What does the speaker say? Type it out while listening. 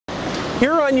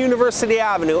Here on University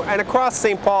Avenue and across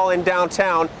St. Paul and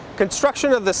downtown,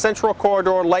 construction of the Central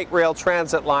Corridor light rail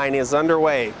transit line is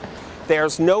underway.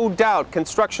 There's no doubt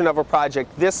construction of a project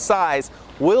this size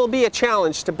will be a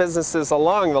challenge to businesses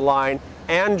along the line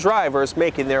and drivers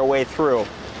making their way through.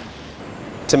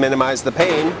 To minimize the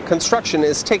pain, construction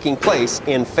is taking place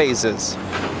in phases.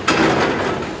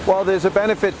 Well, there's a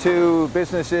benefit to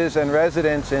businesses and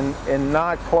residents in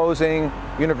not closing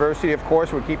University. Of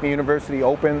course, we're keeping University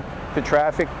open to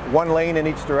traffic, one lane in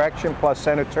each direction plus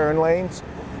center turn lanes.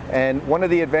 And one of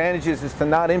the advantages is to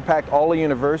not impact all of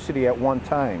University at one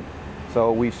time.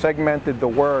 So we've segmented the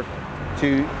work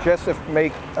to just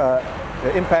make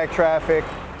to impact traffic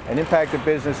and impact the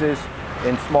businesses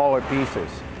in smaller pieces.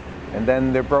 And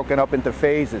then they're broken up into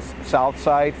phases, south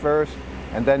side first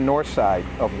and then north side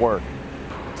of work.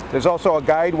 There's also a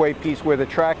guideway piece where the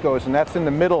track goes, and that's in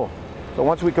the middle. So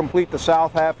once we complete the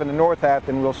south half and the north half,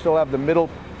 then we'll still have the middle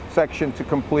section to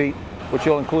complete, which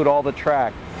will include all the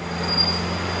track.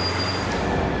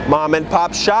 Mom and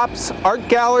pop shops, art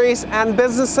galleries, and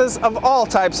businesses of all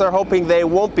types are hoping they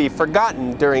won't be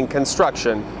forgotten during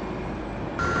construction.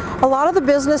 A lot of the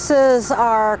businesses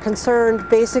are concerned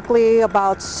basically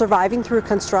about surviving through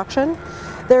construction.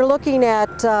 They're looking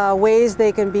at ways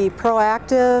they can be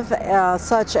proactive,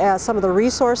 such as some of the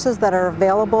resources that are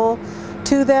available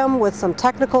to them with some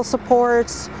technical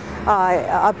supports,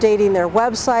 updating their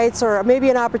websites, or maybe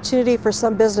an opportunity for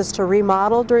some business to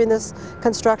remodel during this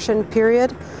construction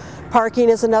period. Parking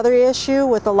is another issue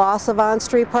with the loss of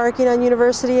on-street parking on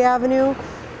University Avenue.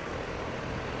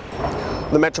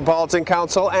 The Metropolitan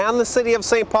Council and the City of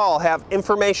St. Paul have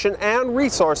information and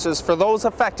resources for those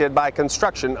affected by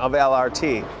construction of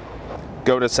LRT.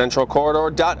 Go to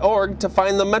centralcorridor.org to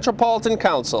find the Metropolitan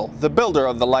Council, the builder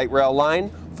of the light rail line,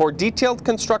 for detailed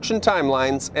construction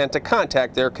timelines and to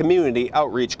contact their community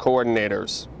outreach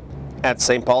coordinators. At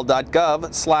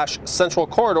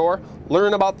stpaul.gov/centralcorridor,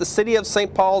 learn about the City of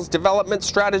St. Paul's development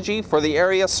strategy for the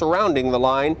area surrounding the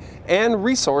line and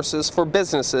resources for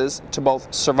businesses to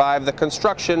both survive the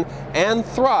construction and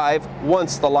thrive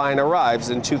once the line arrives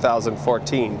in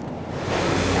 2014.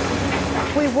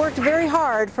 We've worked very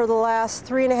hard for the last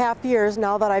 3.5 years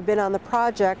now that I've been on the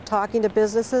project, talking to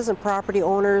businesses and property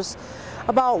owners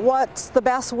about what's the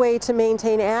best way to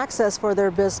maintain access for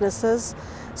their businesses.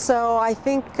 So I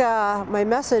think my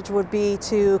message would be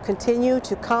to continue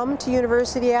to come to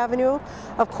University Avenue.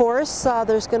 Of course,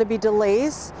 there's going to be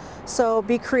delays, so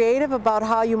be creative about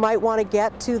how you might want to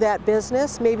get to that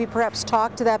business. Maybe perhaps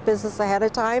talk to that business ahead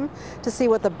of time to see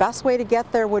what the best way to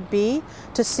get there would be,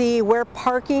 to see where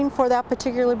parking for that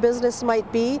particular business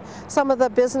might be. Some of the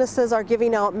businesses are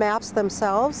giving out maps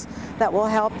themselves that will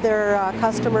help their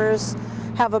customers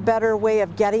have a better way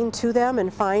of getting to them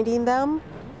and finding them.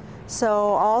 So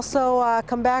also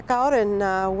come back out, and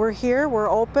we're here, we're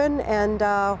open, and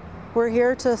we're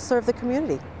here to serve the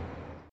community.